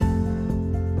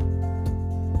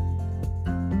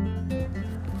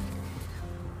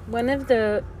One of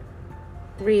the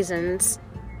reasons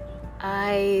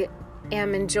I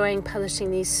am enjoying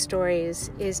publishing these stories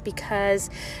is because,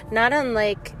 not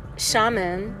unlike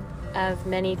shaman of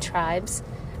many tribes,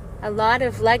 a lot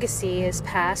of legacy is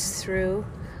passed through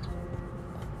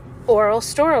oral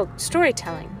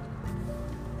storytelling.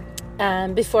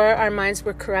 Before our minds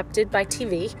were corrupted by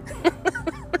TV,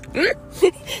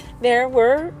 there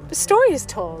were stories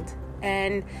told,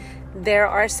 and there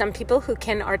are some people who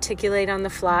can articulate on the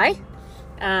fly,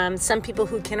 some people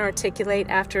who can articulate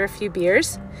after a few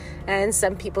beers, and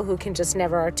some people who can just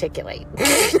never articulate.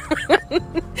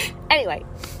 Anyway,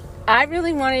 I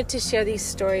really wanted to share these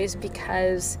stories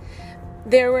because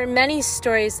there were many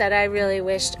stories that I really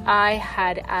wished I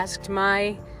had asked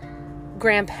my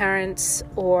grandparents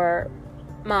or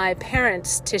my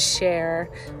parents to share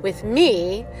with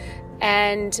me,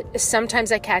 and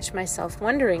sometimes I catch myself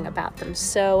wondering about them.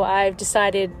 So I've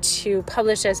decided to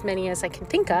publish as many as I can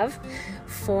think of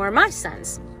for my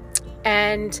sons.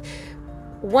 And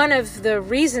one of the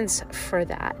reasons for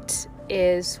that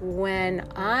is when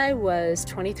I was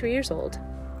 23 years old,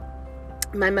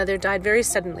 my mother died very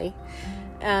suddenly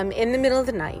in the middle of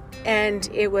the night, and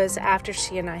it was after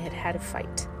she and I had had a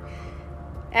fight.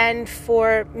 And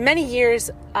for many years,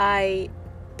 I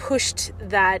pushed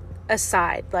that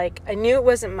aside. Like, I knew it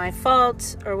wasn't my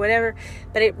fault or whatever,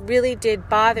 but it really did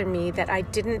bother me that I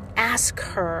didn't ask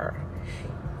her,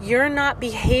 "You're not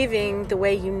behaving the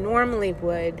way you normally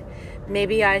would.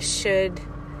 Maybe I should,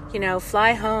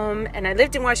 fly home." And I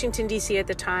lived in Washington, D.C. at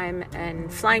the time,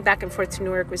 and flying back and forth to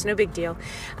Newark was no big deal.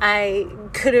 I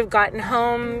could have gotten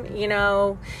home,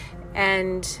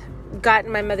 and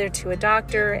gotten my mother to a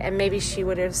doctor, and maybe she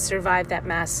would have survived that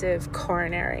massive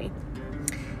coronary.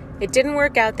 It didn't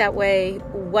work out that way.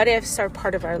 What ifs are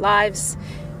part of our lives.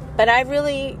 But I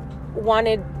really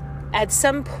wanted at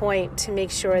some point to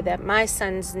make sure that my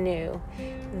sons knew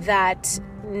that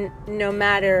no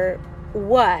matter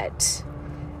what,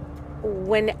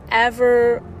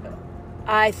 whenever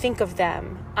I think of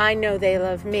them, I know they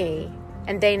love me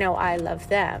and they know I love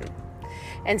them.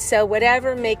 And so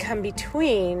whatever may come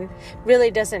between really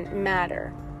doesn't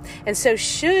matter. And so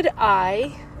should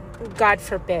I, God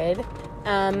forbid,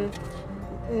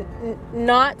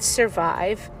 not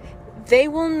survive, they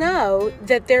will know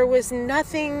that there was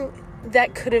nothing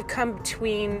that could have come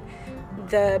between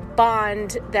the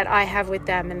bond that I have with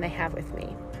them and they have with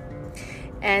me.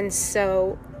 And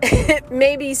so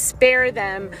maybe spare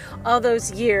them all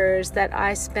those years that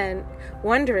I spent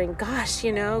wondering, gosh,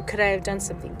 could I have done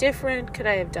something different? Could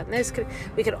I have done this?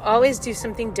 We could always do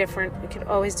something different. We could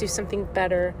always do something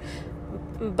better.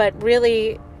 But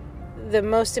really, the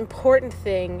most important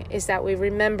thing is that we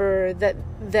remember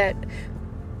that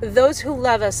those who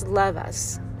love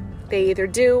us. They either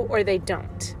do or they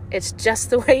don't. It's just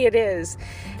the way it is.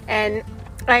 And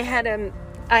I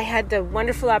had the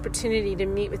wonderful opportunity to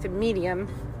meet with a medium.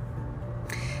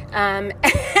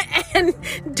 And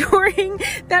during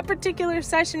that particular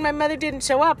session, my mother didn't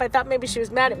show up. I thought maybe she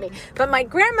was mad at me, but my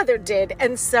grandmother did.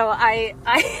 And so I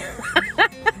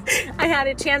I had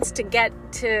a chance to get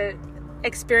to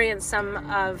experience some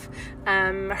of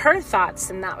her thoughts,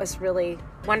 and that was really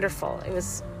wonderful. It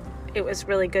was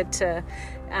really good to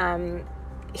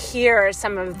hear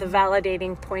some of the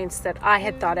validating points that I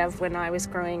had thought of when I was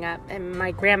growing up. And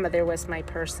my grandmother was my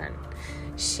person.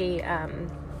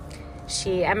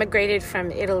 She emigrated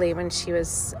from Italy when she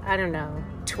was,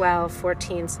 12,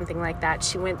 14, something like that.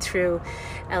 She went through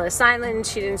Ellis Island.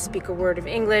 She didn't speak a word of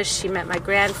English. She met my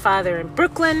grandfather in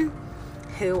Brooklyn,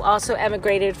 who also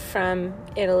emigrated from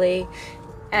Italy.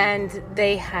 And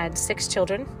they had 6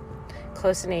 children,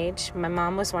 close in age. My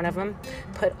mom was one of them.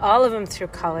 Put all of them through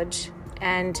college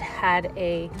and had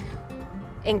a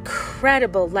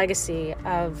incredible legacy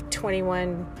of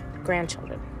 21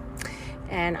 grandchildren.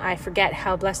 And I forget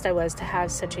how blessed I was to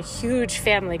have such a huge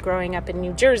family growing up in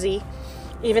New Jersey,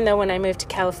 even though when I moved to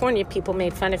California, people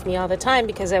made fun of me all the time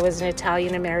because I was an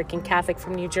Italian-American Catholic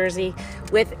from New Jersey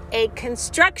with a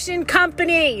construction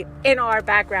company in our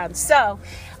background. So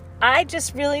I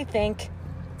just really think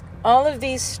all of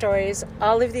these stories,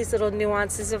 all of these little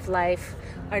nuances of life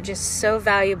are just so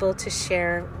valuable to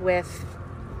share with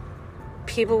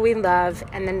people we love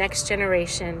and the next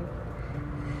generation.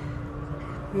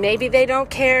 Maybe they don't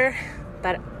care,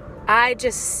 but I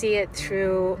just see it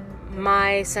through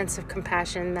my sense of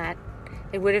compassion that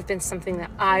it would have been something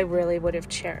that I really would have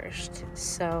cherished.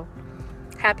 So,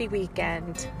 happy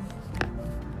weekend.